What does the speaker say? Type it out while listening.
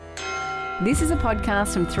This is a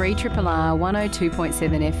podcast from 3RRR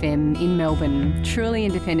 102.7 FM in Melbourne, truly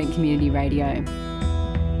independent community radio.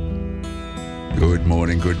 Good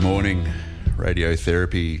morning.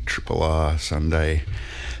 Radiotherapy, RRR, Sunday,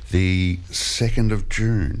 the 2nd of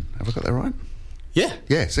June. Have I got that right?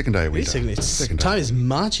 Yeah, second day of winter. Time is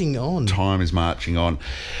marching on.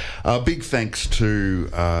 Big thanks to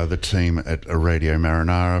the team at Radio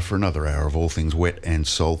Marinara for another hour of all things wet and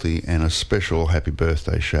salty, and a special happy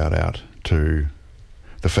birthday shout out to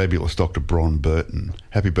the fabulous Dr. Bron Burton.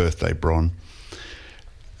 Happy birthday, Bron.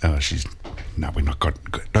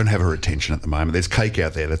 Don't have her attention at the moment. There's cake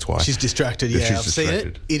out there, that's why. She's distracted, I've seen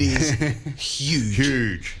it. It is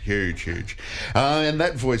huge. Huge. And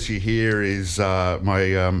that voice you hear is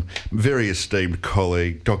my very esteemed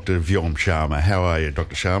colleague, Dr. Vyom Scharma. How are you,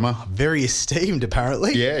 Dr. Scharma? Very esteemed,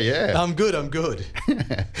 apparently. Yeah. I'm good.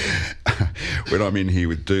 When I'm in here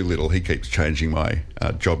with Doolittle, he keeps changing my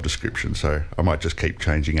job description, so I might just keep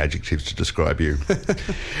changing adjectives to describe you.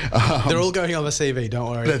 They're all going on my CV, don't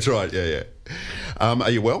worry. That's right, yeah. Are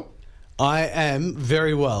you well? I am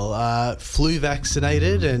very well. Flu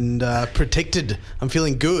vaccinated and protected. I'm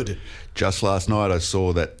feeling good. Just last night I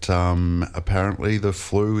saw that apparently the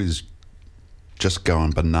flu is just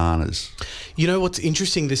going bananas. You know what's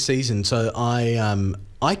interesting this season? So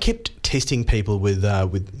I kept testing people with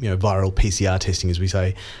viral PCR testing, as we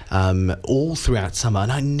say, all throughout summer,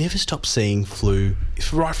 and I never stopped seeing flu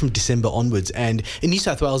right from December onwards. And in New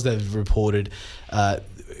South Wales, they've reported,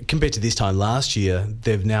 compared to this time last year,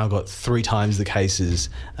 they've now got 3 times the cases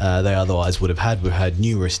they otherwise would have had. We've had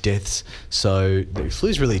numerous deaths, so the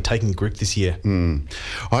flu's really taking grip this year.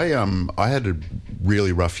 I had a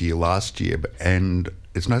really rough year last year, and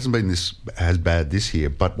it hasn't been this as bad this year.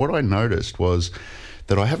 But what I noticed was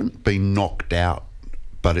that I haven't been knocked out,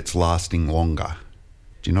 but it's lasting longer.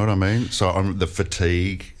 Do you know what I mean? So the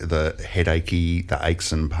fatigue, the headachy, the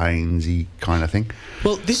aches and painsy kind of thing.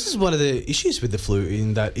 Well, this is one of the issues with the flu,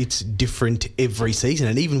 in that it's different every season,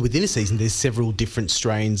 and even within a season there's several different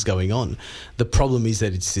strains going on. The problem is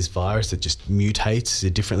that it's this virus that just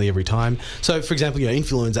mutates differently every time. So, for example,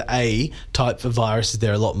 influenza A type of viruses,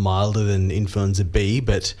 they're a lot milder than influenza B,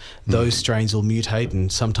 but those strains will mutate,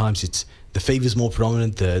 and sometimes the fever's more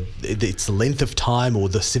predominant, it's the length of time or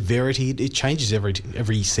the severity. It changes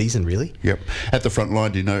every season, really. Yep. At the front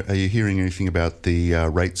line, are you hearing anything about the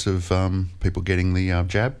rates of people getting the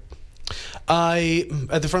jab?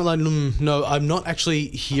 At the front line, no, I'm not actually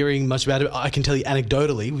hearing much about it. I can tell you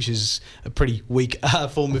anecdotally, which is a pretty weak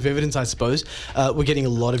form of evidence, I suppose. We're getting a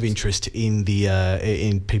lot of interest in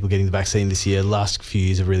in people getting the vaccine this year. The last few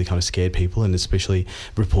years have really kind of scared people, and especially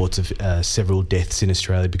reports of several deaths in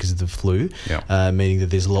Australia because of the flu, meaning that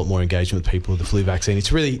there's a lot more engagement with people with the flu vaccine.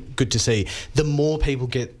 It's really good to see. The more people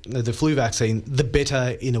get the flu vaccine, the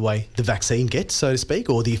better, in a way, the vaccine gets, so to speak,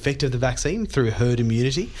 or the effect of the vaccine through herd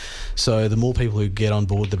immunity. So the more people who get on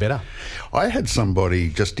board, the better. I had somebody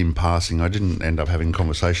just in passing, I didn't end up having a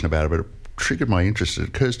conversation about it, but it triggered my interest. It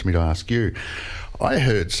occurs to me to ask you. I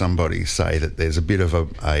heard somebody say that there's a bit of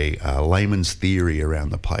a layman's theory around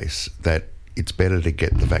the place that it's better to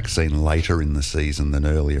get the vaccine later in the season than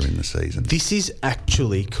earlier in the season. This is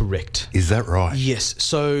actually correct. Is that right? Yes.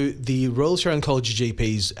 So the Royal Australian College of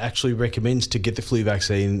GPs actually recommends to get the flu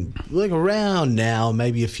vaccine around now,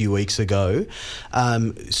 maybe a few weeks ago,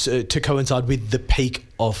 to coincide with the peak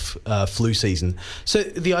of flu season. So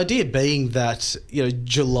the idea being that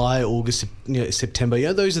July, August,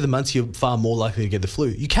 September, those are the months you're far more likely to get the flu.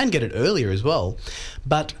 You can get it earlier as well,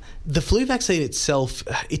 but the flu vaccine itself,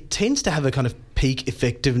 it tends to have a kind of peak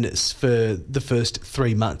effectiveness for the first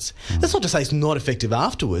 3 months. That's not to say it's not effective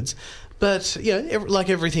afterwards, but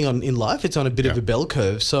like everything in life, it's on a bit of a bell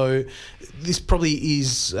curve. So this probably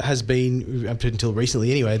has been, up until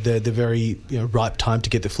recently anyway, the very ripe time to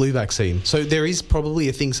get the flu vaccine. So there is probably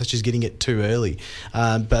a thing such as getting it too early,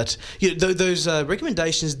 but those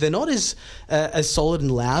recommendations, they're not as solid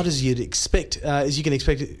and loud as you'd expect, as you can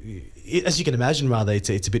expect. As you can imagine, rather, it's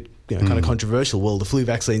a bit kind of controversial. Well, the flu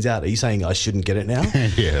vaccine's out. Are you saying I shouldn't get it now?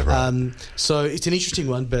 Yeah, right. So it's an interesting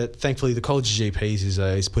one, but thankfully the College of GPs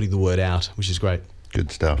is putting the word out, which is great.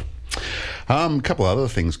 Good stuff. A couple of other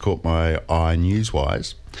things caught my eye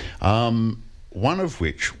news-wise. One of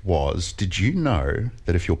which was, did you know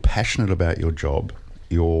that if you're passionate about your job,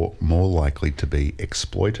 you're more likely to be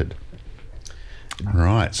exploited?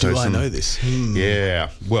 Right. So I know this?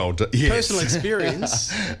 Yeah. Well, yes. Personal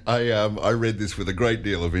experience. I read this with a great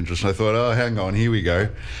deal of interest, and I thought, hang on, here we go.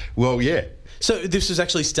 Well, yeah. So this was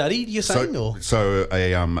actually studied, you're saying? So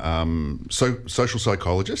social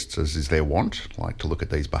psychologists, as is their wont, like to look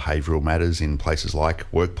at these behavioural matters in places like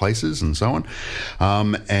workplaces and so on.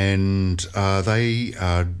 They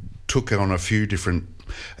took on a few different,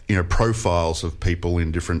 profiles of people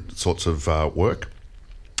in different sorts of work.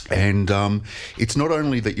 And it's not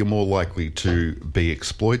only that you're more likely to be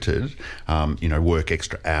exploited, work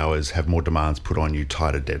extra hours, have more demands put on you,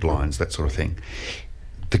 tighter deadlines, that sort of thing.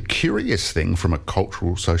 The curious thing from a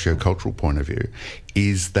socio-cultural point of view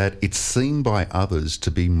is that it's seen by others to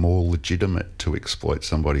be more legitimate to exploit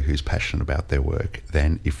somebody who's passionate about their work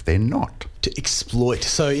than if they're not. To exploit.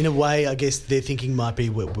 So in a way, I guess their thinking might be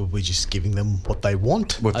we're just giving them what they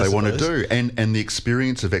want. What they want to do. And the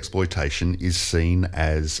experience of exploitation is seen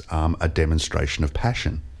as a demonstration of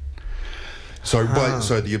passion. So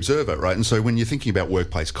the observer, right? And so when you're thinking about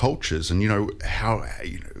workplace cultures and,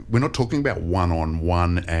 we're not talking about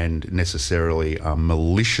one-on-one and necessarily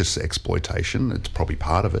malicious exploitation. It's probably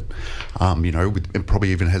part of it. It probably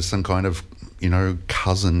even has some kind of,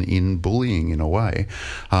 cousin in bullying in a way.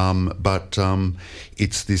 But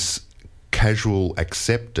it's this casual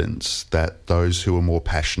acceptance that those who are more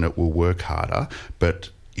passionate will work harder. But,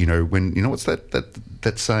 what's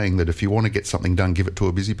that saying that if you want to get something done, give it to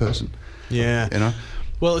a busy person? Yeah.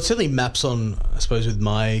 Well, it certainly maps on, I suppose, with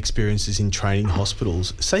my experiences in training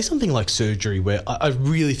hospitals. Say something like surgery, where I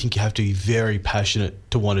really think you have to be very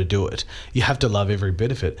passionate to want to do it. You have to love every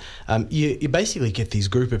bit of it. You basically get these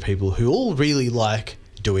group of people who all really like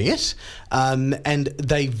doing it, and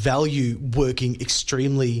they value working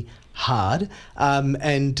extremely hard,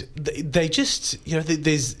 and they just,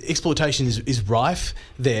 there's exploitation is rife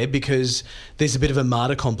there because there's a bit of a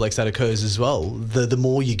martyr complex that occurs as well. The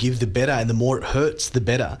more you give, the better, and the more it hurts, the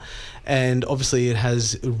better. And obviously it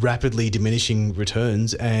has rapidly diminishing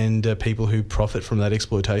returns and people who profit from that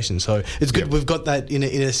exploitation. So it's good we've got that in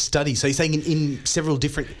a study. So you're saying in several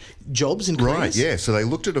different jobs and careers? Right, yeah. So they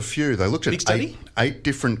looked at a few. They looked at eight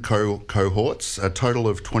different cohorts, a total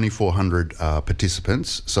of 2,400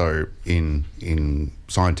 participants. So in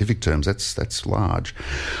scientific terms, that's large.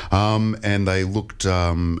 And they looked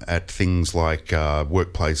at things like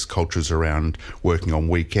workplace cultures around working on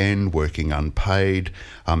weekend, working unpaid,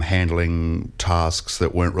 handling tasks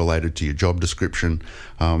that weren't related to your job description,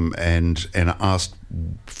 and asked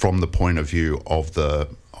from the point of view of the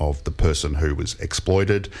person who was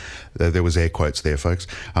exploited. There was air quotes there, folks.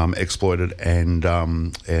 Exploited, and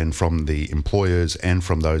from the employers and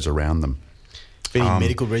from those around them. If any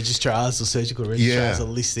medical registrars or surgical registrars are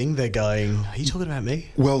listening, they're going, are you talking about me?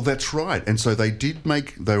 Well, that's right. And so they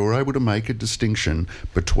were able to make a distinction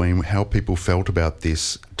between how people felt about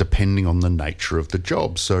this depending on the nature of the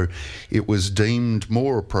job. So it was deemed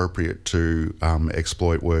more appropriate to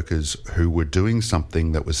exploit workers who were doing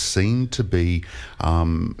something that was seen to be,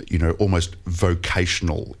 almost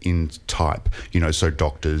vocational in type. So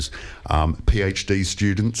doctors, PhD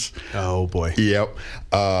students. Oh, boy. Yep.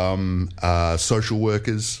 Social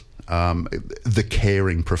workers, the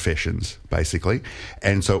caring professions, basically,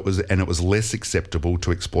 and so it was less acceptable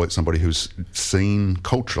to exploit somebody who's seen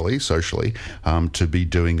culturally, socially, to be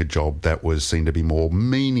doing a job that was seen to be more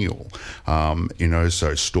menial,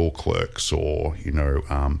 so store clerks or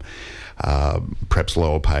perhaps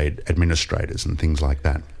lower paid administrators and things like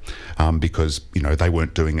that, because they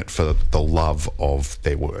weren't doing it for the love of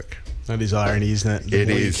their work. That is irony, isn't it? The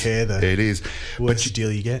more you care, it is. Worse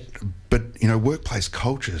deal you get. But workplace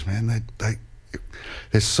cultures, man,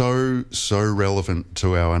 they're so relevant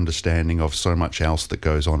to our understanding of so much else that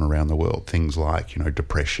goes on around the world. Things like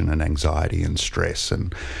depression and anxiety and stress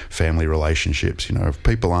and family relationships. If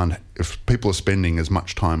people are spending as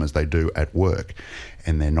much time as they do at work,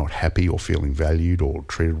 and they're not happy or feeling valued or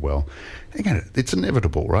treated well, again, it's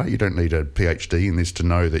inevitable, right? You don't need a PhD in this to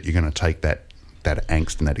know that you're going to take that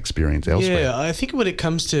angst and that experience elsewhere. Yeah, I think when it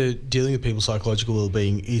comes to dealing with people's psychological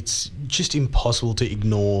well-being, it's just impossible to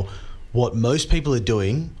ignore what most people are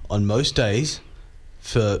doing on most days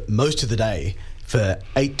for most of the day for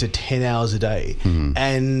 8 to 10 hours a day. Mm-hmm.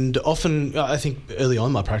 And often, I think early on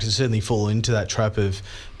in my practice, I certainly fall into that trap of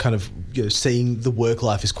kind of seeing the work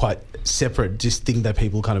life as quite separate, just thing that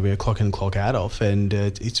people kind of clock in and clock out of. And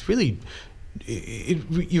it's really,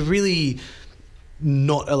 you're really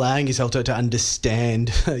not allowing yourself to understand,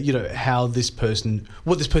 how what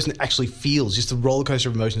this person actually feels, just the roller coaster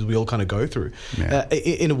of emotions we all kind of go through. Yeah.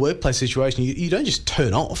 In a workplace situation, you don't just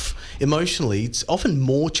turn off emotionally. It's often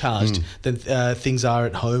more charged than things are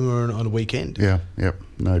at home or on a weekend. Yeah, yep.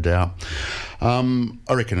 no doubt. I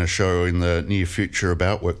reckon a show in the near future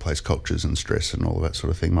about workplace cultures and stress and all of that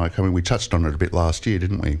sort of thing, Mike. I mean, we touched on it a bit last year,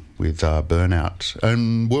 didn't we, with burnout.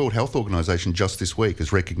 And World Health Organisation just this week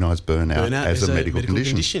has recognised burnout as a medical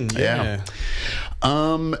condition. Yeah.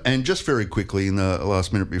 And just very quickly, in the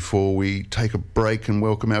last minute before we take a break and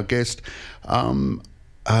welcome our guest,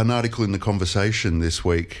 an article in The Conversation this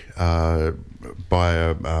week by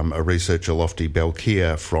a researcher, Lofty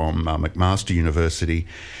Belkir from McMaster University,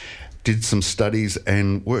 did some studies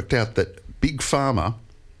and worked out that Big Pharma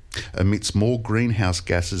emits more greenhouse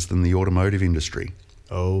gases than the automotive industry.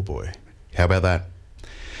 Oh, boy. How about that?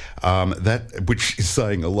 That, which is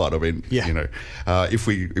saying a lot. I mean, you know, if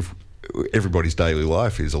everybody's daily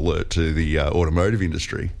life is alert to the automotive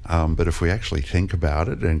industry. But if we actually think about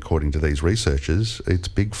it, and according to these researchers, it's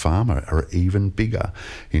Big Pharma are even bigger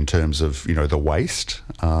in terms of, you know, the waste,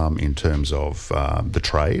 in terms of the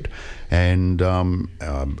trade, and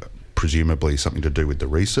presumably something to do with the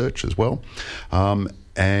research as well.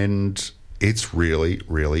 And it's really,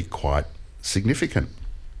 really quite significant.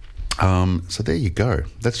 So there you go.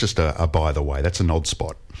 That's just a by the way. That's an odd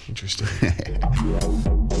spot. Interesting.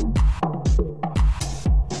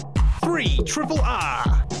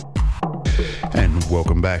 3RRR. And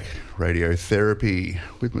welcome back. Radiotherapy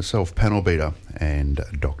with myself, Panel Beater, and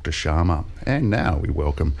Dr. Scharma. And now we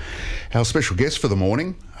welcome our special guest for the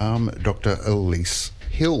morning, Dr. Elisa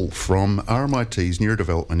Hill from RMIT's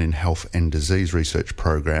Neurodevelopment in Health and Disease Research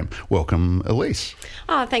Program. Welcome, Elise.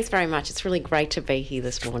 Oh, thanks very much. It's really great to be here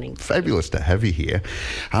this morning. Fabulous to have you here.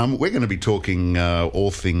 We're going to be talking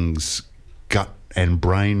all things gut and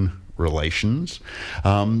brain relations.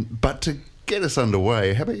 But to get us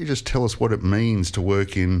underway, how about you just tell us what it means to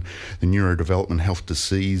work in the neurodevelopment health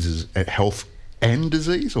and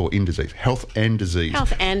disease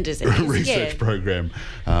research program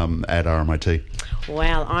at RMIT.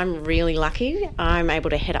 Well, I'm really lucky. I'm able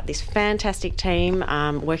to head up this fantastic team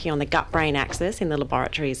working on the gut-brain axis in the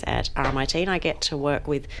laboratories at RMIT, and I get to work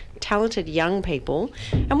with talented young people.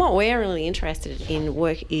 And what we're really interested in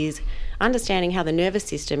work is understanding how the nervous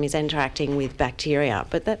system is interacting with bacteria,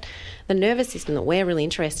 but that the nervous system that we're really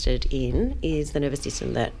interested in is the nervous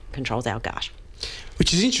system that controls our gut.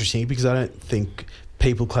 Which is interesting because I don't think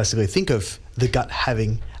people classically think of the gut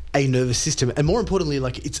having a nervous system, and more importantly,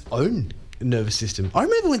 like its own nervous system. I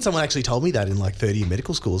remember when someone actually told me that in like third year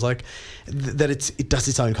medical schools, like that it does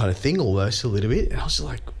its own kind of thing almost a little bit, and I was just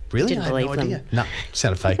like, really? Didn't I had believe no them. idea. No,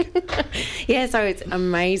 sounded fake. Yeah, so it's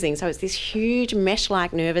amazing. So it's this huge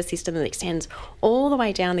mesh-like nervous system that extends all the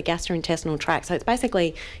way down the gastrointestinal tract. So it's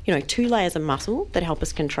basically, you know, 2 layers of muscle that help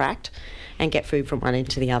us contract and get food from one end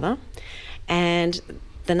to the other. And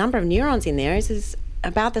the number of neurons in there is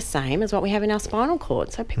about the same as what we have in our spinal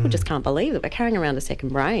cord. So people just can't believe that we're carrying around a second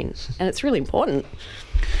brain, and it's really important.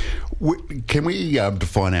 Can we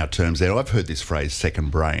define our terms there? I've heard this phrase, second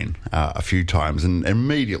brain, a few times, and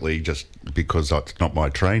immediately, just because it's not my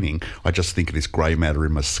training, I just think of this grey matter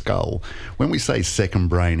in my skull. When we say second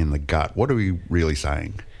brain in the gut, what are we really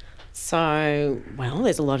saying? So, well,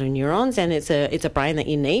 there's a lot of neurons, and it's a brain that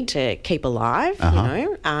you need to keep alive, you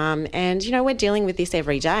know. And, you know, we're dealing with this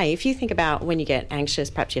every day. If you think about when you get anxious,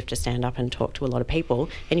 perhaps you have to stand up and talk to a lot of people,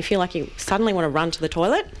 and you feel like you suddenly want to run to the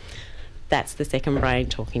toilet, that's the second brain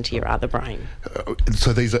talking to your other brain.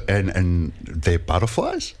 So these are, and they're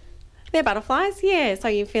butterflies? They're butterflies, yeah. So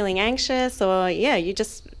you're feeling anxious, or, you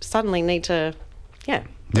just suddenly need to,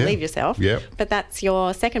 believe yourself. Yeah. But that's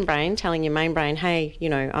your second brain telling your main brain, hey, you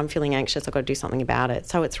know, I'm feeling anxious, I've got to do something about it.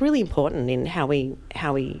 So it's really important in how we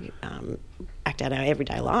act out our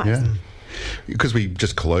everyday lives. Yeah. Because we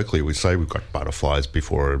just colloquially we say we've got butterflies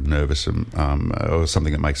before nervous or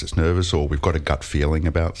something that makes us nervous, or we've got a gut feeling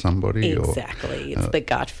about somebody. Exactly. It's the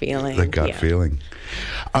gut feeling. The gut feeling.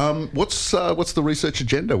 What's the research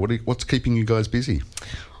agenda? What's keeping you guys busy?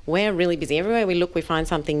 We're really busy. Everywhere we look, we find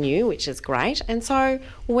something new, which is great. And so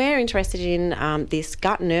we're interested in this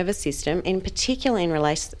gut nervous system, in particular in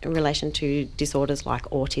relation to disorders like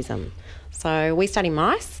autism. So we study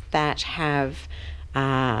mice that have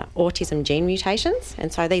autism gene mutations.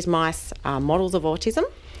 And so these mice are models of autism.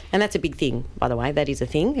 And that's a big thing, by the way. That is a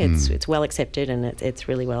thing. It's well accepted, and it's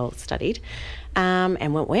really well studied.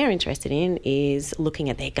 And what we're interested in is looking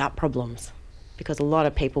at their gut problems, because a lot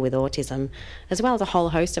of people with autism, as well as a whole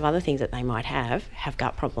host of other things that they might have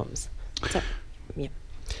gut problems. So, yeah.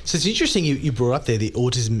 So it's interesting you brought up there the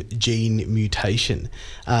autism gene mutation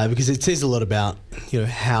because it says a lot about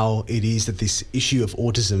how it is that this issue of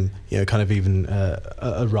autism kind of even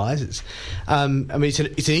arises. I mean it's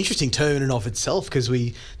an interesting term in and of itself because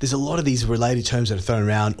there's a lot of these related terms that are thrown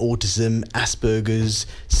around: autism, Asperger's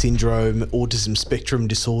syndrome, autism spectrum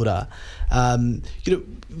disorder.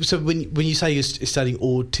 So when you say you're studying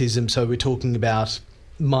autism, so we're talking about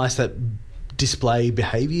mice that display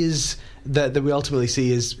behaviours that we ultimately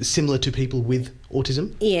see as similar to people with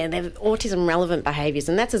autism? Yeah, they're autism-relevant behaviours,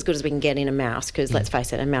 and that's as good as we can get in a mouse because, let's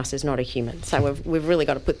face it, a mouse is not a human. So we've really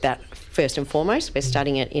got to put that first and foremost. We're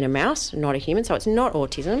studying it in a mouse, not a human. So it's not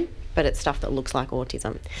autism, but it's stuff that looks like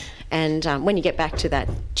autism. And when you get back to that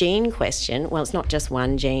gene question, well, it's not just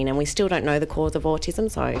one gene, and we still don't know the cause of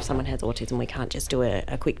autism. So if someone has autism, we can't just do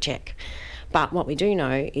a quick check. But what we do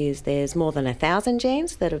know is there's more than 1,000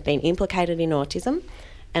 genes that have been implicated in autism,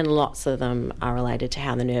 and lots of them are related to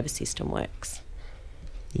how the nervous system works.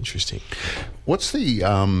 Interesting. What's the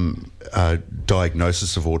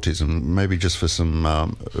diagnosis of autism? Maybe just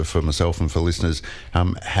for myself and for listeners,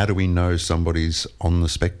 how do we know somebody's on the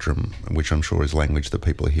spectrum, which I'm sure is language that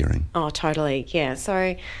people are hearing? Oh, totally. Yeah.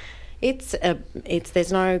 So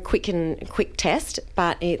there's no quick test,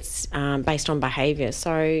 but it's based on behaviour.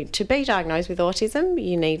 So to be diagnosed with autism,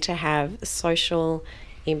 you need to have social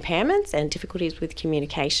impairments and difficulties with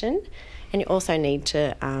communication, and you also need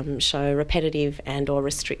to show repetitive and or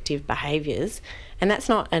restrictive behaviours. And that's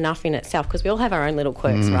not enough in itself because we all have our own little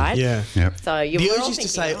quirks, right? Yeah. Yep. So the urge is to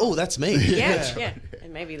say, "Oh, that's me." Yeah.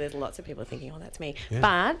 And maybe there's lots of people thinking, "Oh, that's me,"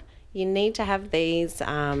 but you need to have these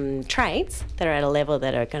traits that are at a level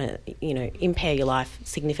that are going to, impair your life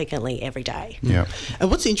significantly every day. Yeah.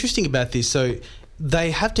 And what's interesting about this, so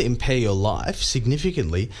they have to impair your life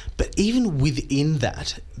significantly, but even within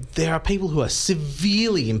that, there are people who are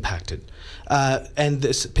severely impacted. And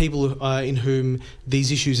there's people in whom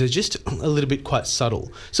these issues are just a little bit quite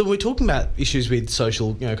subtle. So when we're talking about issues with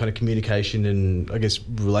social, kind of communication and I guess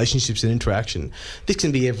relationships and interaction, this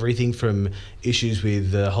can be everything from issues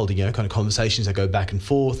with holding, kind of conversations that go back and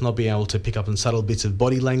forth, not being able to pick up on subtle bits of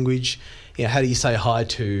body language. How do you say hi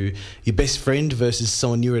to your best friend versus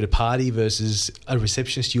someone new at a party versus a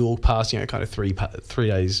receptionist you walk past, kind of three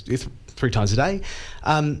times a day.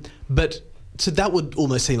 But so that would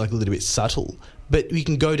almost seem like a little bit subtle. But we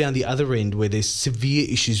can go down the other end where there's severe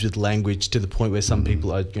issues with language to the point where some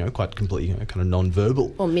people are, quite completely, kind of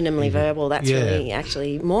non-verbal. Or minimally verbal. That's really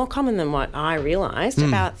actually more common than what I realised.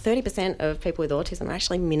 About 30% of people with autism are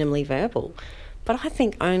actually minimally verbal. But I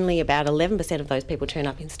think only about 11% of those people turn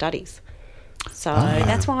up in studies. So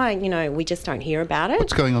that's why, we just don't hear about it.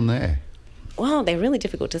 What's going on there? Well, they're really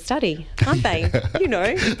difficult to study, aren't they?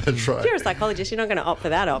 That's right. If you're a psychologist, you're not going to opt for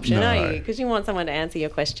that option, No. are you? Because you want someone to answer your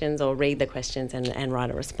questions or read the questions and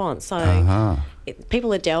write a response. So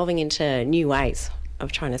people are delving into new ways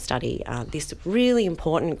of trying to study this really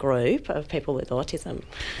important group of people with autism.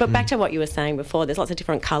 But back to what you were saying before, there's lots of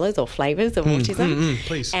different colours or flavours of autism.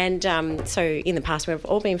 Please. And so in the past, we've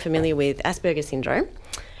all been familiar with Asperger's syndrome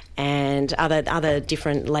and other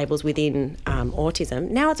different labels within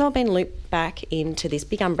autism. Now it's all been looped back into this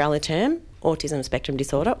big umbrella term, autism spectrum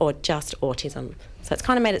disorder, or just autism. So it's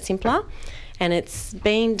kind of made it simpler, and it's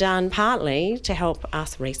been done partly to help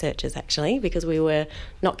us researchers, actually, because we were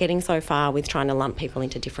not getting so far with trying to lump people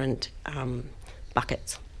into different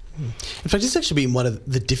buckets. In fact, it's actually been one of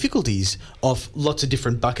the difficulties of lots of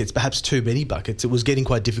different buckets, perhaps too many buckets. It was getting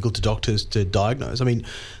quite difficult to doctors to diagnose. I mean,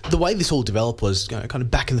 the way this all developed was kind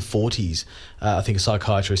of back in the 40s. I think a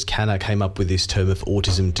psychiatrist, Canna, came up with this term of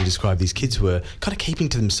autism to describe these kids who were kind of keeping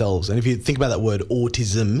to themselves. And if you think about that word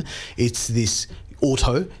autism, it's this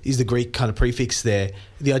auto is the Greek kind of prefix there.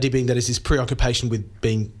 The idea being that it's this preoccupation with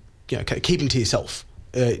being, keeping to yourself.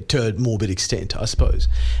 To a morbid extent, I suppose.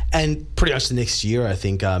 And pretty much the next year, I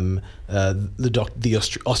think, the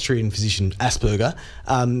Austrian physician Asperger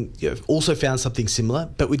also found something similar,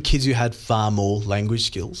 but with kids who had far more language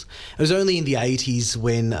skills. It was only in the 80s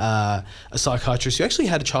when a psychiatrist who actually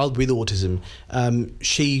had a child with autism,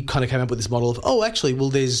 she kind of came up with this model of,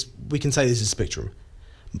 we can say there's a spectrum.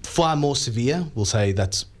 Far more severe, we'll say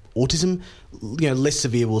that's autism. Less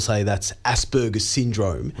severe, we'll say that's Asperger's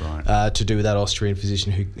syndrome, right. To do with that Austrian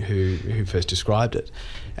physician who first described it.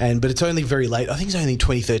 But it's only very late, I think it's only in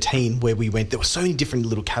 2013 where we went, there were so many different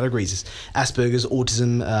little categories: Asperger's,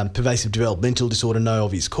 autism, pervasive developmental disorder, no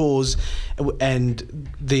obvious cause, and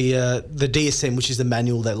the DSM, which is the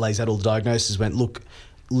manual that lays out all the diagnoses, went, look,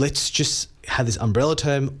 let's just have this umbrella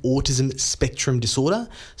term, autism spectrum disorder.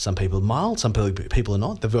 Some people are mild, some people are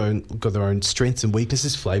not. They've got their own strengths and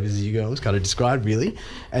weaknesses, flavours as you go, it's kind of described really,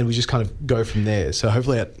 and we just kind of go from there. So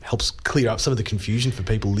hopefully it helps clear up some of the confusion for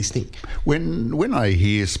people listening. When I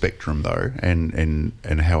hear spectrum though, and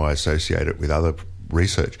how I associate it with other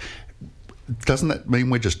research, doesn't that mean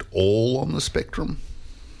we're just all on the spectrum?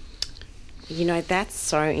 You know, that's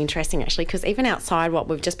so interesting, actually, because even outside what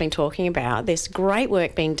we've just been talking about, there's great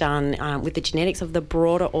work being done with the genetics of the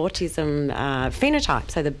broader autism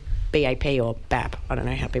phenotype, so the BAP or BAP, I don't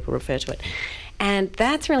know how people refer to it. And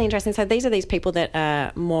that's really interesting. So these are these people that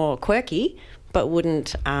are more quirky but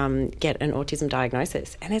wouldn't get an autism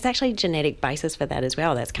diagnosis. And there's actually a genetic basis for that as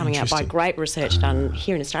well. That's coming out by great research done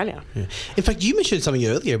here in Australia. Yeah. In fact, you mentioned something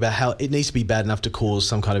earlier about how it needs to be bad enough to cause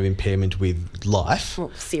some kind of impairment with life.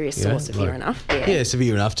 Well, serious or severe enough. Yeah,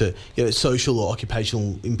 severe enough to social or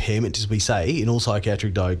occupational impairment, as we say, in all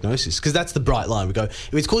psychiatric diagnosis. Because that's the bright line. We go,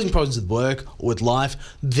 if it's causing problems with work or with life,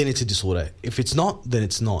 then it's a disorder. If it's not, then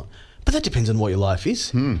it's not. But that depends on what your life is.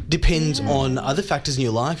 Depends on other factors in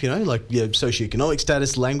your life, like socioeconomic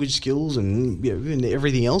status, language skills, and and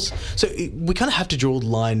everything else. So we kind of have to draw the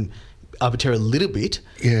line arbitrarily a little bit.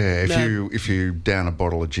 Yeah, if you down a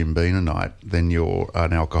bottle of Jim Beam a night, then you're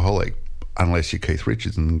an alcoholic, unless you're Keith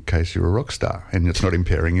Richards, in case you're a rock star, and it's not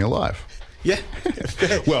impairing your life. Yeah.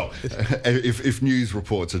 Well, if news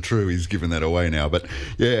reports are true, he's given that away now. But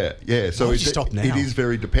yeah. So it is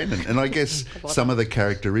very dependent. And I guess some of the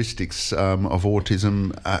characteristics of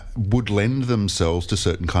autism would lend themselves to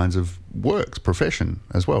certain kinds of profession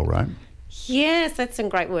as well, right? Yes, that's some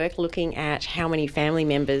great work looking at how many family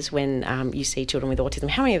members, when you see children with autism,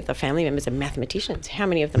 how many of the family members are mathematicians, how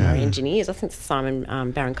many of them are engineers. I think Simon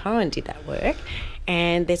Baron-Cohen did that work.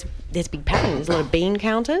 And there's a big pattern. There's a lot of bean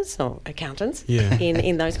counters or accountants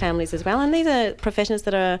in those families as well. And these are professions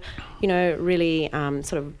that are, really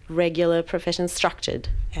sort of regular professions, structured,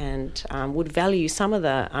 and would value some of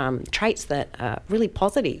the traits that are really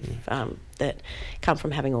positive that come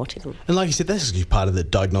from having autism. And like you said, that's actually part of the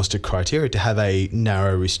diagnostic criteria, to have a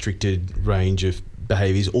narrow, restricted range of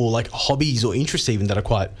behaviours, or like hobbies or interests even that are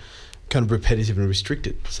quite kind of repetitive and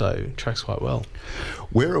restricted, so it tracks quite well.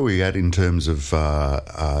 Where are we at in terms of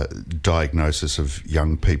diagnosis of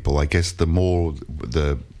young people? I guess the more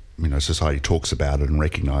the society talks about it and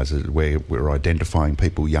recognises it, we're identifying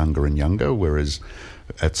people younger and younger, whereas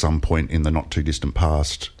at some point in the not too distant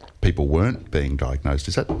past, people weren't being diagnosed.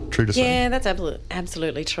 Is that true to say? Yeah, that's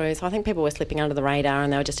absolutely true. So I think people were slipping under the radar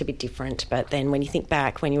and they were just a bit different. But then when you think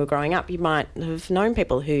back, when you were growing up, you might have known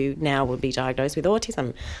people who now would be diagnosed with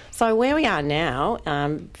autism. So where we are now,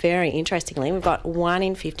 very interestingly, we've got 1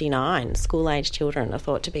 in 59 school-age children are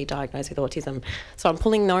thought to be diagnosed with autism. So I'm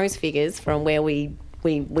pulling those figures from where we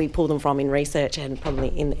pull them from in research and probably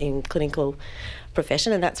in clinical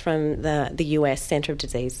profession, and that's from the US Centre of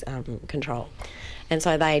Disease Control. And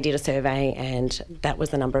so they did a survey, and that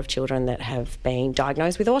was the number of children that have been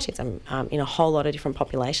diagnosed with autism in a whole lot of different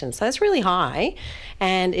populations. So it's really high,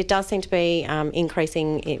 and it does seem to be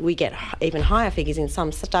increasing. We get even higher figures in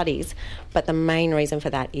some studies, but the main reason for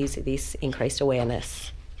that is this increased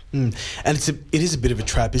awareness. And it is a bit of a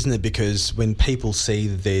trap, isn't it? Because when people see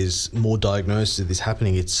that there's more diagnosis of this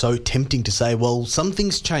happening, it's so tempting to say, well,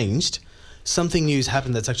 something's changed, something new's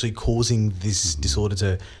happened that's actually causing this disorder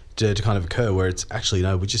to kind of occur, where it's actually,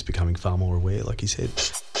 no, we're just becoming far more aware, like you said.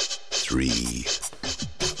 3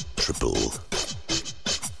 triple.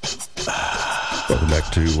 Welcome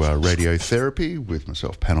back to Radiotherapy with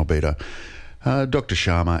myself, panel beater, Dr.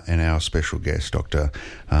 Scharma, and our special guest, Dr.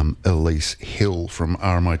 Elisa Hill from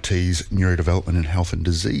RMIT's Neurodevelopment and Health and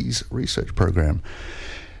Disease Research Program.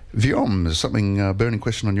 Viom, there's something burning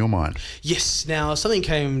question on your mind. Yes. Now, something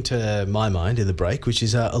came to my mind in the break, which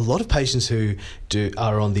is a lot of patients who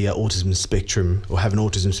are on the autism spectrum or have an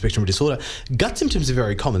autism spectrum disorder. Gut symptoms are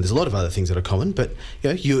very common. There's a lot of other things that are common, but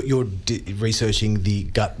you're researching the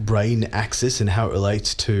gut-brain axis and how it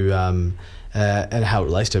relates to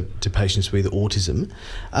patients with autism.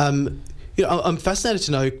 I'm fascinated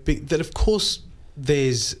to know that, of course,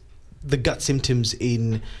 there's the gut symptoms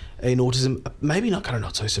in autism, maybe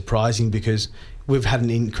not so surprising, because we've had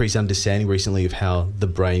an increased understanding recently of how the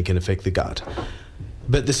brain can affect the gut.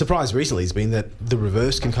 But the surprise recently has been that the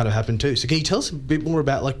reverse can kind of happen too. So can you tell us a bit more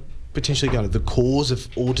about potentially kind of the cause of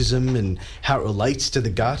autism and how it relates to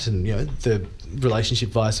the gut and the relationship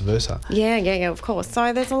vice versa? Yeah, of course.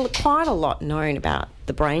 So there's quite a lot known about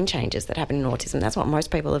the brain changes that happen in autism. That's what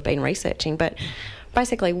most people have been researching. But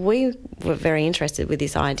basically we were very interested with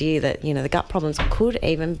this idea that, the gut problems could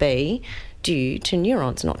even be due to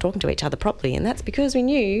neurons not talking to each other properly, and that's because we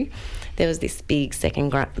knew there was this big second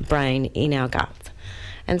brain in our guts.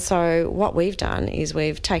 And so what we've done is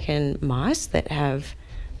we've taken mice that have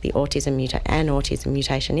the autism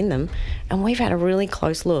mutation in them, and we've had a really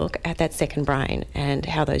close look at that second brain and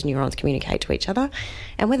how those neurons communicate to each other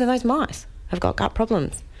and whether those mice have got gut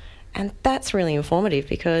problems. And that's really informative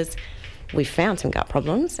because we've found some gut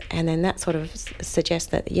problems, and then that sort of suggests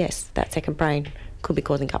that, yes, that second brain could be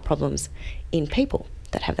causing gut problems in people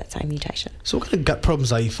that have that same mutation. So what kind of gut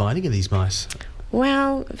problems are you finding in these mice?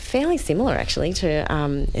 Well, fairly similar actually to,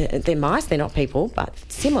 they're mice, they're not people, but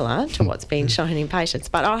similar to what's been shown in patients.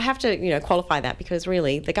 But I'll have to, qualify that because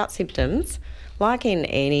really the gut symptoms, like in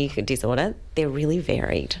any disorder, they're really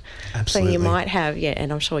varied. Absolutely. So you might have,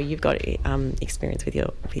 and I'm sure you've got experience with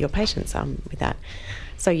your patients with that.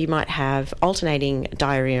 So you might have alternating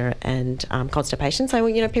diarrhea and constipation. So,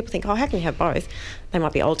 people think, how can you have both? They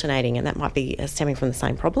might be alternating, and that might be stemming from the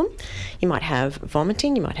same problem. You might have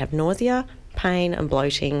vomiting, you might have nausea, pain and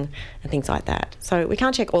bloating and things like that. So we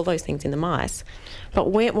can't check all those things in the mice.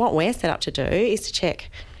 But what we're set up to do is to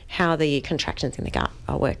check how the contractions in the gut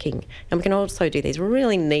are working. And we can also do these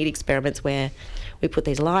really neat experiments where we put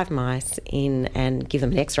these live mice in and give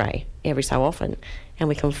them an X-ray every so often, and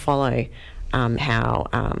we can follow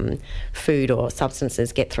how food or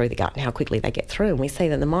substances get through the gut and how quickly they get through. And we see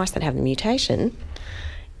that the mice that have the mutation,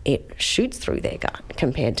 it shoots through their gut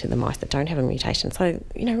compared to the mice that don't have a mutation. So,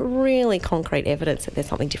 really concrete evidence that there's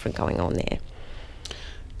something different going on there.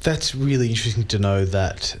 That's really interesting to know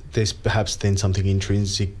that there's perhaps then something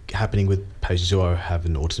intrinsic happening with patients who have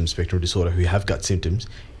an autism spectrum disorder who have gut symptoms.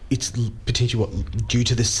 It's potentially due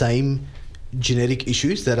to the same genetic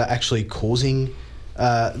issues that are actually causing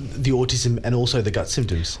the autism and also the gut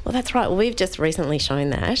symptoms. Well, that's right. Well, we've just recently shown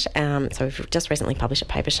that. So we've just recently published a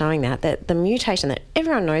paper showing that the mutation that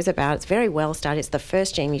everyone knows about, it's very well studied. It's the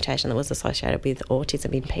first gene mutation that was associated with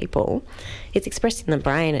autism in people. It's expressed in the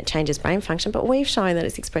brain. It changes brain function. But we've shown that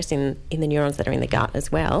it's expressed in the neurons that are in the gut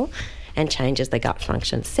as well, and changes the gut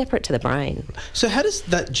function separate to the brain. So how does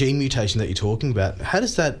that gene mutation that you're talking about, how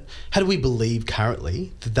do we believe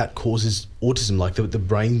currently that causes autism, like the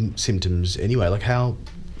brain symptoms anyway? Like how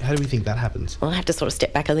do we think that happens? Well, I have to sort of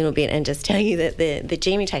step back a little bit and just tell you that the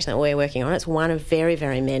gene mutation that we're working on, it's one of very,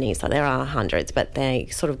 very many. So there are hundreds, but they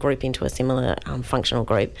sort of group into a similar functional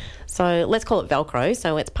group. So let's call it Velcro.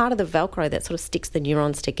 So it's part of the Velcro that sort of sticks the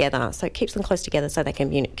neurons together. So it keeps them close together so they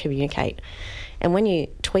can communicate. And when you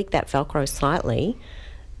tweak that Velcro slightly,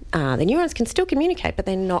 the neurons can still communicate, but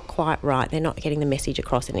they're not quite right. They're not getting the message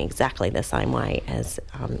across in exactly the same way as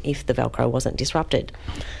if the Velcro wasn't disrupted.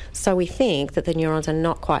 So we think that the neurons are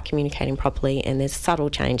not quite communicating properly, and there's subtle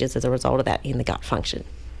changes as a result of that in the gut function.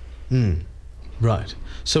 Right.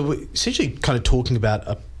 So we're essentially kind of talking about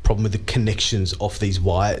a problem with the connections of these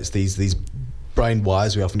wires, these brain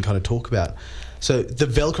wires we often kind of talk about. So the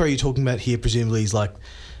Velcro you're talking about here presumably is like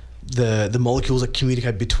the molecules that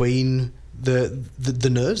communicate between the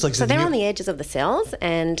nerves? Like, so they're on the edges of the cells,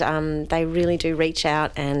 and they really do reach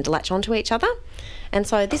out and latch onto each other. And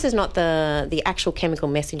so this is not the actual chemical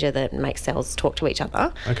messenger that makes cells talk to each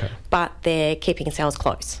other, but they're keeping cells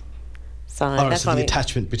close. So that's the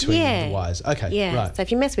attachment between the wires. Okay, yeah. Right. So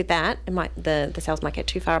if you mess with that, the cells might get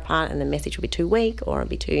too far apart, and the message will be too weak, or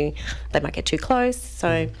they might get too close.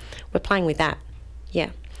 So we're playing with that.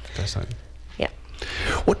 Yeah. Fascinating. Yeah.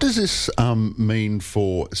 What does this mean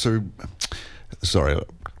for... Sorry,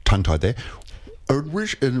 tongue-tied there.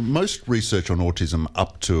 Most research on autism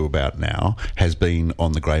up to about now has been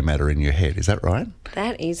on the grey matter in your head. Is that right?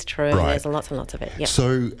 That is true. Right. There's lots and lots of it. Yep.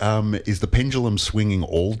 So is the pendulum swinging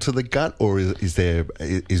all to the gut, or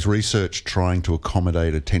is research trying to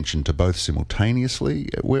accommodate attention to both simultaneously?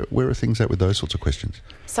 Where are things at with those sorts of questions?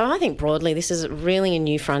 So I think broadly this is really a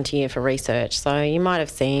new frontier for research. So you might have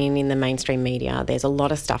seen in the mainstream media there's a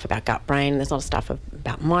lot of stuff about gut-brain, there's a lot of stuff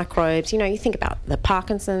about microbes. You think about the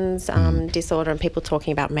Parkinson's disorder and people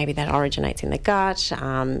talking about maybe that originates in the gut,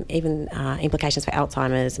 even implications for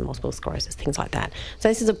Alzheimer's and multiple sclerosis, things like that. So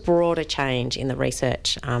this is a broader change in the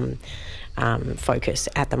research focus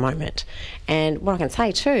at the moment. And what I can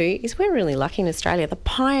say too is we're really lucky in Australia. The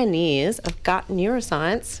pioneers of gut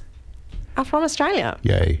neuroscience are from Australia.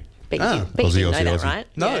 Yay. But you didn't know that, right?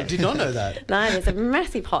 No, I did not know that. No, there's a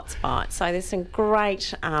massive hotspot. So there's some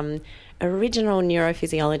great original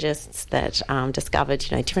neurophysiologists that discovered,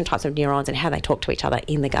 different types of neurons and how they talk to each other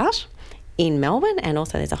in the gut in Melbourne, and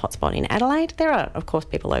also there's a hotspot in Adelaide. There are, of course,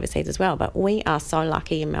 people overseas as well, but we are so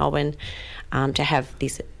lucky in Melbourne to have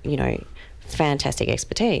this, fantastic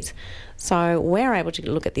expertise. So we're able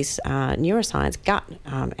to look at this neuroscience gut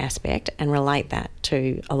aspect and relate that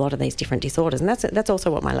to a lot of these different disorders. And that's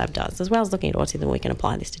also what my lab does. As well as looking at autism, we can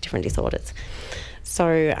apply this to different disorders.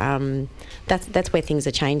 So that's where things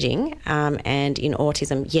are changing. And in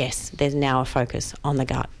autism, yes, there's now a focus on the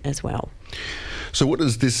gut as well. So what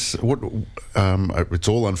is this? It's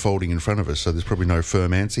all unfolding in front of us, so there's probably no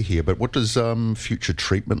firm answer here. But what does future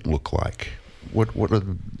treatment look like?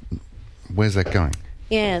 Where's that going?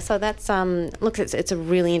 Yeah, so that's it's a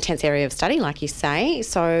really intense area of study, like you say.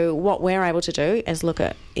 So what we're able to do is look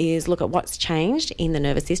at what's changed in the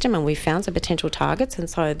nervous system, and we've found some potential targets, and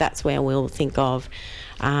so that's where we'll think of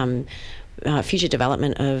future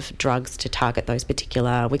development of drugs to target those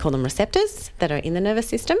particular, we call them receptors, that are in the nervous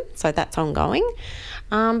system. So that's ongoing.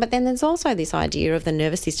 But then there's also this idea of the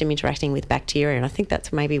nervous system interacting with bacteria, and I think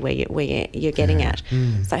that's maybe where you're getting at.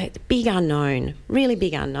 So it's big unknown, really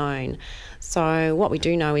big unknown. So what we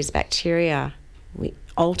do know is bacteria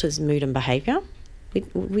alters mood and behaviour.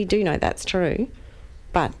 We do know that's true,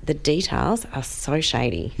 but the details are so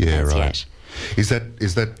shady as yet. Is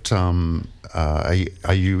that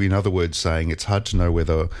are you in other words saying it's hard to know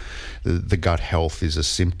whether the gut health is a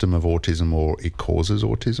symptom of autism or it causes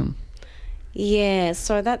autism? Yeah,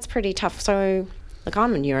 so that's pretty tough. So, look,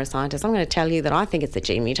 I'm a neuroscientist. I'm going to tell you that I think it's the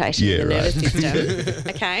gene mutation in the nervous system.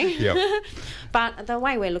 Okay? Yep. But the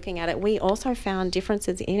way we're looking at it, we also found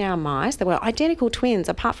differences in our mice. They were identical twins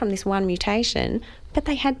apart from this one mutation, but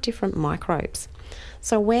they had different microbes.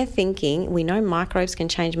 So we're thinking, we know microbes can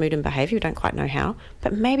change mood and behaviour, we don't quite know how,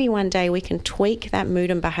 but maybe one day we can tweak that mood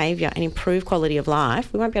and behaviour and improve quality of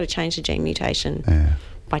life. We won't be able to change the gene mutation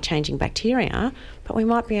by changing bacteria, but we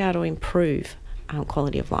might be able to improve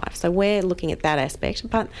quality of life. So we're looking at that aspect,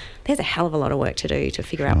 but there's a hell of a lot of work to do to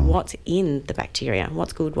figure out what's in the bacteria,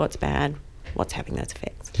 what's good, what's bad, what's having those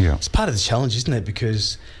effects. Yeah, it's part of the challenge, isn't it?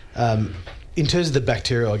 Because in terms of the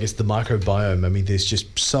bacteria, I guess the microbiome, I mean, there's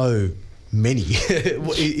just so many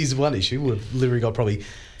is one issue. We've literally got probably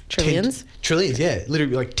trillions, yeah,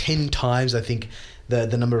 literally like 10 times, I think,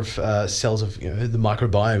 the number of cells of the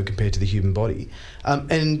microbiome compared to the human body.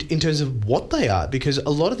 And in terms of what they are, because a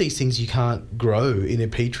lot of these things you can't grow in a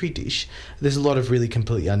petri dish. There's a lot of really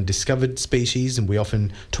completely undiscovered species, and we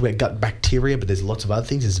often talk about gut bacteria, but there's lots of other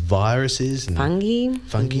things. There's viruses and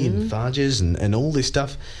fungi and phages and all this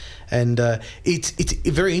stuff. And it's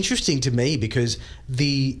very interesting to me because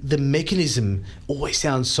the mechanism always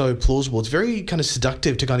sounds so plausible. It's very kind of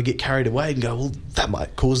seductive to kind of get carried away and go, well, that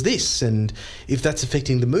might cause this, and if that's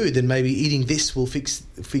affecting the mood, then maybe eating this will fix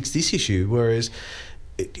this issue. Whereas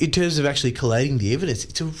in terms of actually collating the evidence,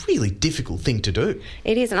 it's a really difficult thing to do.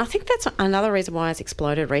 It is, and I think that's another reason why it's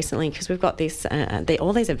exploded recently, because we've got this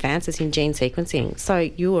all these advances in gene sequencing. So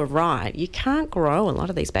you were right, you can't grow a lot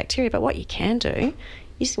of these bacteria, but what you can do,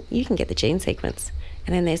 you can get the gene sequence.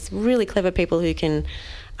 And then there's really clever people who can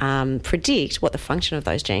predict what the function of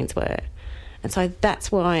those genes were. And so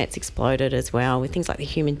that's why it's exploded as well with things like the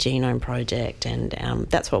Human Genome Project. And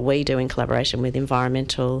that's what we do in collaboration with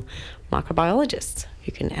environmental microbiologists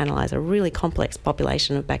who can analyse a really complex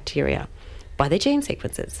population of bacteria by their gene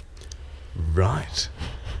sequences. Right.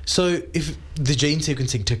 So if the gene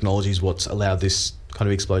sequencing technology is what's allowed this kind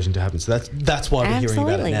of explosion to happen, so that's why we're hearing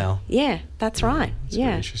about it now. Yeah, that's right. It's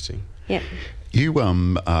very interesting. Yeah. You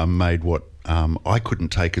made what I couldn't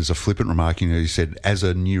take as a flippant remark. You said, as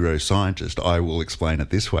a neuroscientist, I will explain it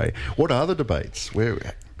this way. What are the debates?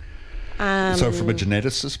 So from a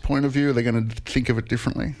geneticist point of view, are they going to think of it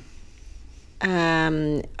differently?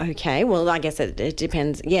 Okay, well, I guess it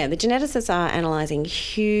depends. Yeah, the geneticists are analysing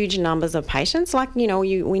huge numbers of patients. Like, in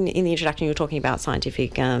the introduction, you were talking about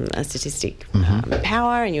scientific statistic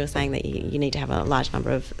power, and you were saying that you need to have a large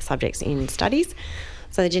number of subjects in studies.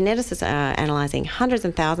 So the geneticists are analysing hundreds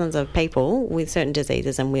and thousands of people with certain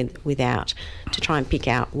diseases and without, to try and pick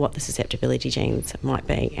out what the susceptibility genes might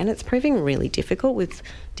be. And it's proving really difficult with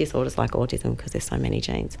disorders like autism because there's so many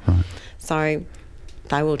genes. Right. So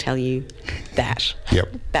they will tell you that,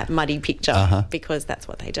 that muddy picture, because that's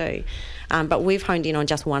what they do. But we've honed in on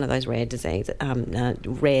just one of those rare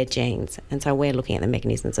genes, and so we're looking at the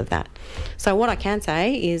mechanisms of that. So what I can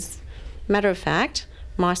say is, matter of fact,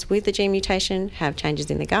 mice with the gene mutation have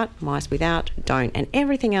changes in the gut, mice without don't, and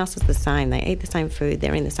everything else is the same. They eat the same food,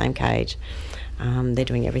 they're in the same cage, they're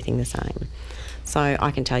doing everything the same. So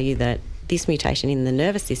I can tell you that this mutation in the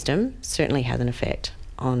nervous system certainly has an effect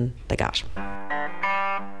on the gut.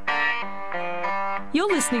 You're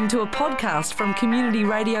listening to a podcast from Community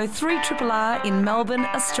Radio 3RRR in Melbourne,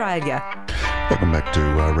 Australia. Welcome back to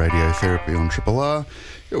Radiotherapy on Triple R.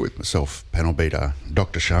 You're with myself, panel beater,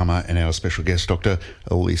 Dr. Scharma, and our special guest, Dr.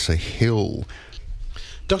 Elisa Hill.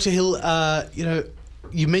 Dr. Hill,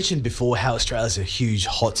 you mentioned before how Australia's a huge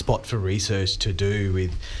hotspot for research to do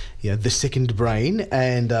with the second brain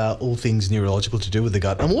and all things neurological to do with the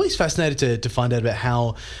gut. I'm always fascinated to find out about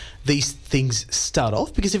how these things start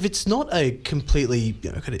off, because if it's not a completely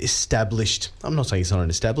kind of established, I'm not saying it's not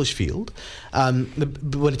an established field,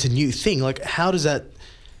 but when it's a new thing, like how do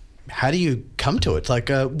you come to it? Like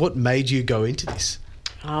what made you go into this?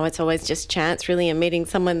 Oh, it's always just chance, really, and meeting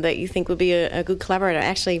someone that you think would be a good collaborator.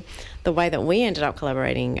 Actually, the way that we ended up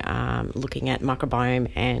collaborating, looking at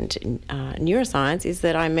microbiome and neuroscience, is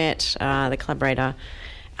that I met the collaborator,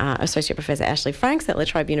 Associate Professor Ashley Franks at La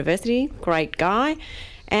Trobe University, great guy.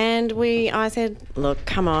 And I said, look,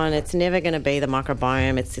 come on, it's never going to be the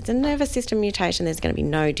microbiome. It's a nervous system mutation. There's going to be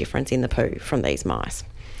no difference in the poo from these mice,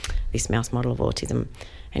 this mouse model of autism.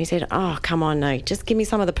 And he said, oh, come on, no, just give me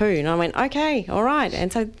some of the poo. And I went, okay, all right.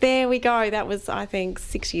 And so there we go. That was, I think,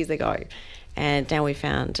 6 years ago. And now we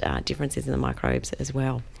found differences in the microbes as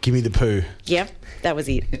well. Give me the poo. Yep, that was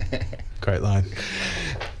it. Great line.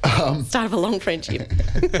 Start of a long friendship.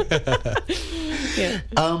 Yeah.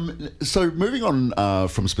 So moving on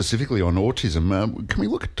from specifically on autism, can we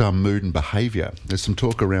look at mood and behaviour? There's some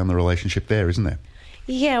talk around the relationship there, isn't there?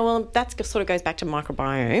 Yeah, well, that sort of goes back to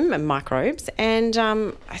microbiome and microbes. And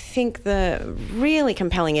I think the really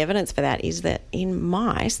compelling evidence for that is that in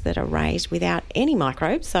mice that are raised without any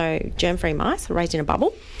microbes, so germ-free mice raised in a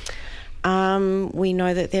bubble, we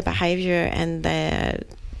know that their behaviour and their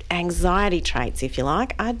anxiety traits, if you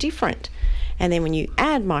like, are different. And then when you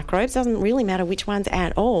add microbes, doesn't really matter which ones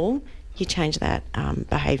at all, you change that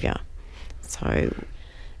behaviour. So...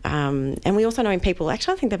 and we also know in people,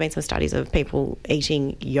 actually I think there have been some studies of people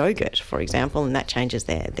eating yogurt, for example, and that changes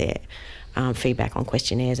their feedback on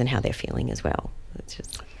questionnaires and how they're feeling as well. It's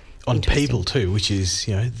just on people too, which is,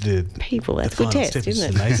 the people, that's the a good test, step. isn't it?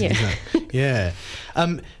 It's amazing, Yeah. isn't it? Yeah.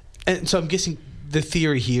 And so I'm guessing the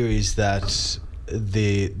theory here is that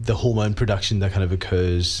the hormone production that kind of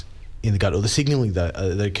occurs in the gut, or the signalling that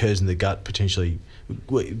occurs in the gut, potentially,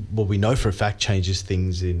 what we know for a fact changes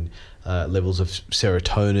things in levels of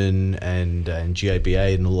serotonin and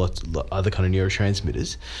GABA and a lot other kind of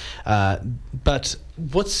neurotransmitters. But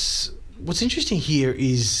what's interesting here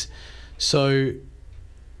is, so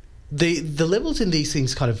the levels in these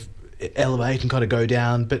things kind of elevate and kind of go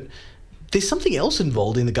down, but there's something else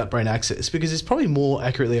involved in the gut-brain axis, because it's probably more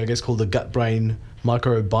accurately, I guess, called the gut-brain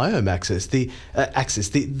microbiome axis. The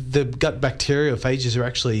gut bacteriophages are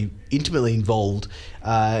actually intimately involved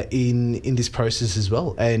in this process as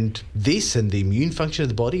well, and this and the immune function of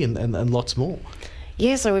the body and lots more.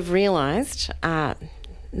 Yeah, so we've realised,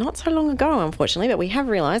 not so long ago, unfortunately, but we have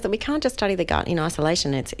realised that we can't just study the gut in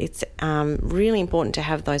isolation. It's really important to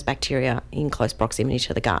have those bacteria in close proximity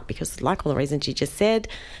to the gut, because like all the reasons you just said,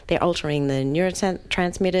 they're altering the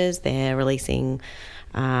neurotransmitters, they're releasing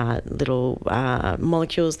little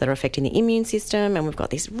molecules that are affecting the immune system, and we've got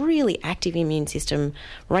this really active immune system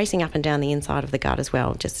racing up and down the inside of the gut as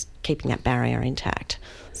well, just keeping that barrier intact.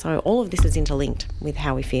 So all of this is interlinked with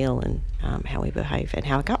how we feel and how we behave and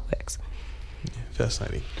how our gut works.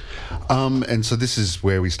 Fascinating. And so this is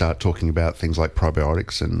where we start talking about things like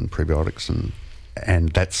probiotics and prebiotics,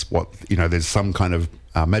 and that's what, there's some kind of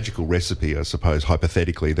magical recipe, I suppose,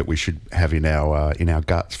 hypothetically, that we should have in our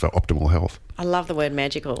guts for optimal health. I love the word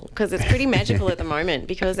magical, because it's pretty magical at the moment,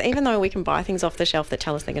 because even though we can buy things off the shelf that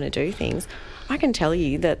tell us they're going to do things, I can tell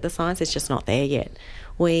you that the science is just not there yet.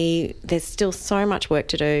 There's still so much work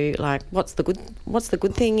to do, like what's the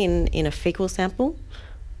good thing in a fecal sample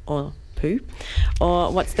or poo,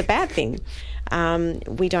 or what's the bad thing?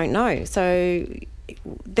 We don't know. So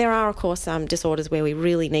there are, of course, disorders where we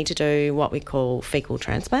really need to do what we call fecal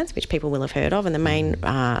transplants, which people will have heard of, and the main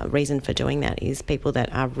reason for doing that is people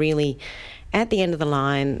that are really at the end of the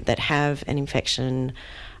line that have an infection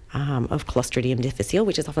of Clostridium difficile,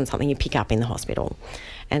 which is often something you pick up in the hospital.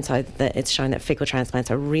 And so it's shown that fecal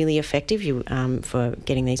transplants are really effective for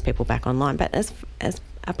getting these people back online. But as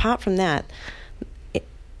apart from that,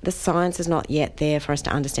 the science is not yet there for us to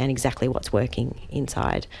understand exactly what's working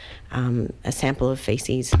inside a sample of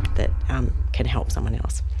faeces that can help someone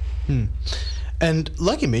else. And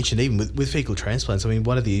like you mentioned, even with fecal transplants, I mean,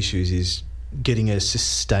 one of the issues is getting a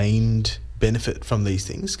sustained benefit from these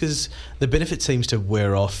things, because the benefit seems to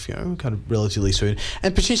wear off, kind of relatively soon,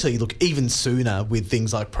 and potentially, even sooner with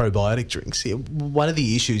things like probiotic drinks. One of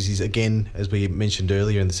the issues is, again, as we mentioned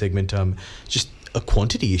earlier in the segment, just a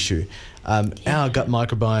quantity issue. Our gut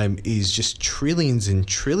microbiome is just trillions and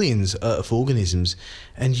trillions of organisms,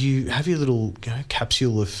 and you have your little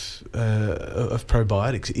capsule of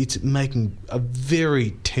probiotics. It's making a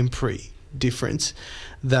very temporary difference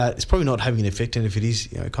that it's probably not having an effect, and if it is,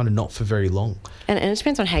 kind of not for very long. And it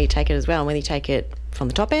depends on how you take it as well, whether you take it from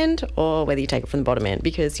the top end or whether you take it from the bottom end,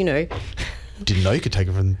 because, Didn't know you could take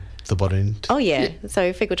it from the bottom end. Oh, yeah.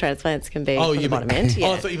 So fecal transplants can be from the bottom end. Yeah.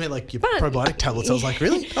 Oh, I thought you meant like your probiotic tablets. I was like,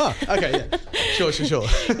 really? Oh, okay, yeah. Sure.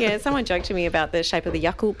 Yeah, someone joked to me about the shape of the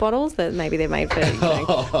Yakult bottles, that maybe they're made for,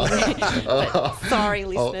 But sorry,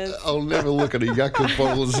 listeners. I'll never look at a Yakult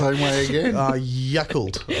bottle the same way again.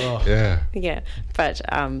 Yakult. Oh. Yeah. Yeah, but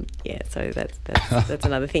so that's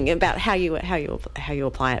another thing about how you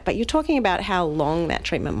apply it. But you're talking about how long that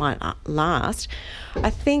treatment might last. I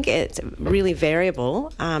think it's really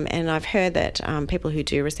variable, and I've heard that people who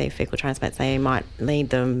do receive fecal transplants, they might need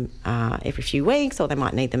them every few weeks, or they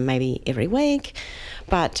might need them maybe every week.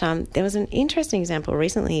 But there was an interesting example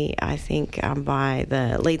recently, I think, by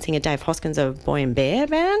the lead singer Dave Hoskins of Boy and Bear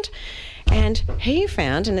band. And he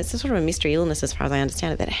found, and it's a sort of a mystery illness as far as I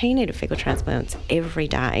understand it, that he needed fecal transplants every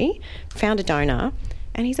day, found a donor,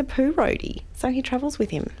 and he's a poo roadie. So he travels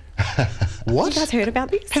with him. What? You guys heard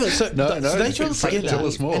about this? So they travel together, tell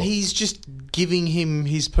us more. and he's just giving him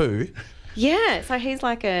his poo. Yeah, so he's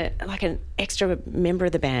like an extra member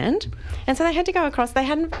of the band. And so they had to go across. They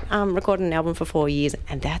hadn't recorded an album for 4 years,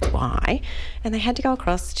 and that's why. And they had to go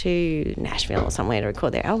across to Nashville or somewhere to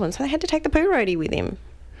record their album. So they had to take the poo roadie with him.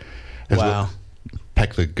 Wow.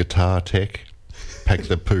 Pack the guitar tech, pack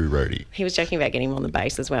the poo roadie. He was joking about getting him on the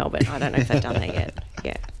bass as well, but I don't know if they've done that yet.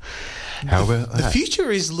 Yeah. How about the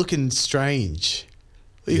future is looking strange.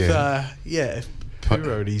 If poo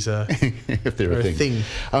roadies are if they're a thing.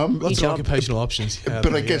 Lots of occupational options.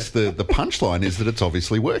 But I guess the punchline is that it's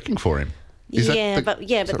obviously working for him. But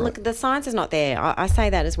look, the science is not there. I say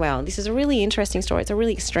that as well. This is a really interesting story. It's a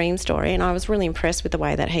really extreme story, and I was really impressed with the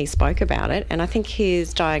way that he spoke about it. And I think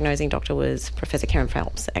his diagnosing doctor was Professor Karen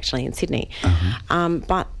Phelps, actually, in Sydney.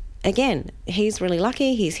 But again, he's really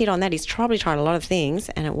lucky. He's hit on that. He's probably tried a lot of things,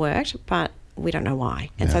 and it worked, but we don't know why.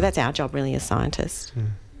 And so that's our job, really, as scientists.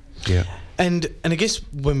 Yeah. And I guess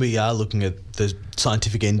when we are looking at the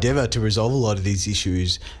scientific endeavour to resolve a lot of these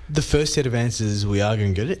issues, the first set of answers we are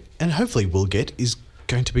going to get, and hopefully will get, is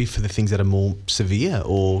going to be for the things that are more severe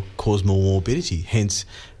or cause more morbidity. Hence,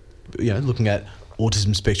 looking at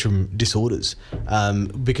autism spectrum disorders,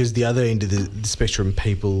 because the other end of the spectrum,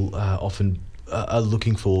 people often are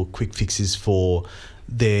looking for quick fixes for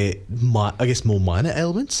their, I guess, more minor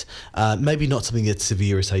ailments, maybe not something that's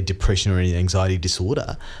severe as, say, depression or any anxiety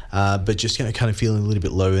disorder, but just kind of feeling a little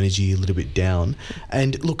bit low energy, a little bit down.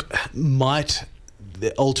 And look, might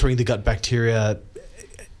altering the gut bacteria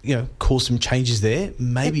cause some changes there,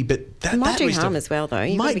 maybe, but that might do harm as well, though.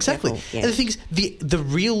 Exactly. Yeah. And the thing is, the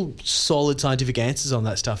real solid scientific answers on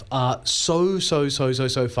that stuff are so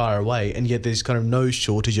far away, and yet there's kind of no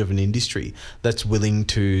shortage of an industry that's willing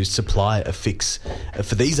to supply a fix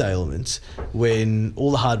for these ailments when all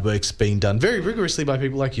the hard work's been done very rigorously by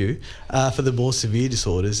people like you for the more severe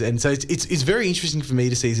disorders. And so it's very interesting for me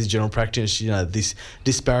to see as a general practitioner this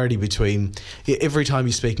disparity between every time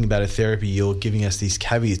you're speaking about a therapy, you're giving us these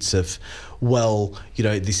caveats of, well,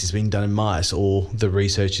 this has been done in mice, or the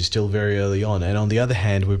research is still very early on. And on the other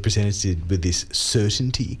hand, we're presented with this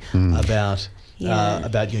certainty about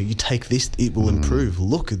you take this, it will improve.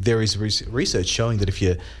 Look, there is research showing that if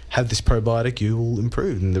you have this probiotic, you will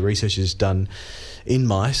improve. And the research is done in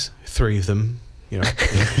mice, 3 of them, on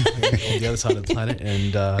the other side of the planet,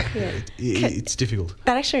 and it's difficult.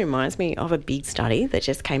 That actually reminds me of a big study that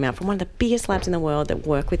just came out from one of the biggest labs in the world that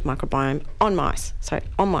work with microbiome on mice. So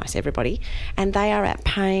on mice, everybody. And they are at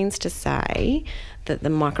pains to say that the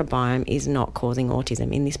microbiome is not causing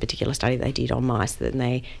autism. In this particular study they did on mice, that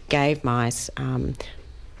they gave mice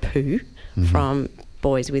poo from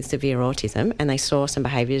boys with severe autism, and they saw some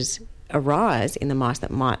behaviours arise in the mice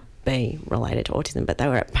that might be related to autism, but they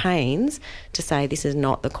were at pains to say this is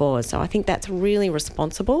not the cause. So I think that's really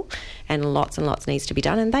responsible, and lots needs to be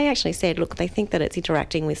done. And they actually said, look, they think that it's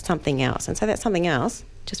interacting with something else, and so that something else,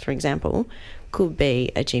 just for example, could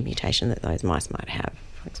be a gene mutation that those mice might have.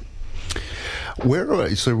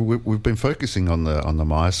 So we've been focusing on the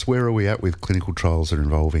mice. Where are we at with clinical trials that are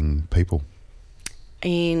involving people?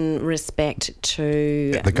 In respect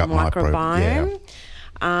to the gut microbiome.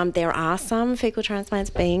 There are some fecal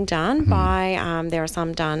transplants being done there are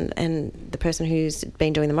some done, and the person who's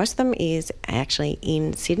been doing the most of them is actually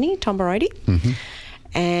in Sydney, Tom Barodi.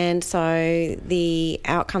 And so the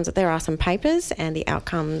outcomes, there are some papers, and the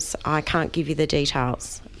outcomes, I can't give you the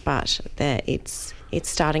details but it's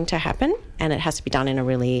starting to happen, and it has to be done in a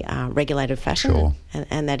really regulated fashion. Sure.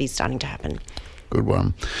 And that is starting to happen. Good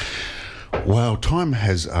one. Well, time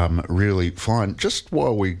has really flown. Just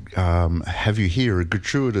while we have you here, a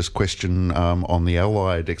gratuitous question on the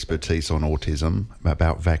allied expertise on autism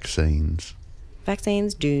about vaccines.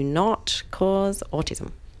 Vaccines do not cause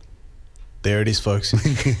autism. There it is, folks.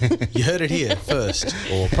 You heard it here first,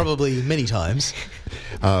 or probably many times.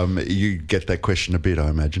 You get that question a bit, I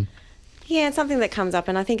imagine. Yeah, it's something that comes up,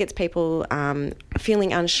 and I think it's people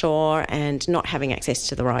feeling unsure and not having access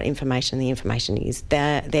to the right information. The information is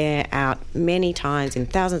they're out many times in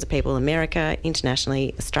thousands of people, America,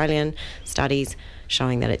 internationally, Australian studies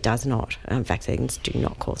showing that it does not. Vaccines do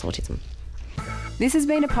not cause autism. This has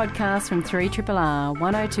been a podcast from 3RRR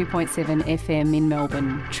 102.7 FM in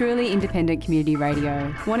Melbourne. Truly independent community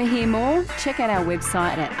radio. Want to hear more? Check out our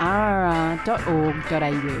website at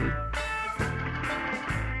rrr.org.au.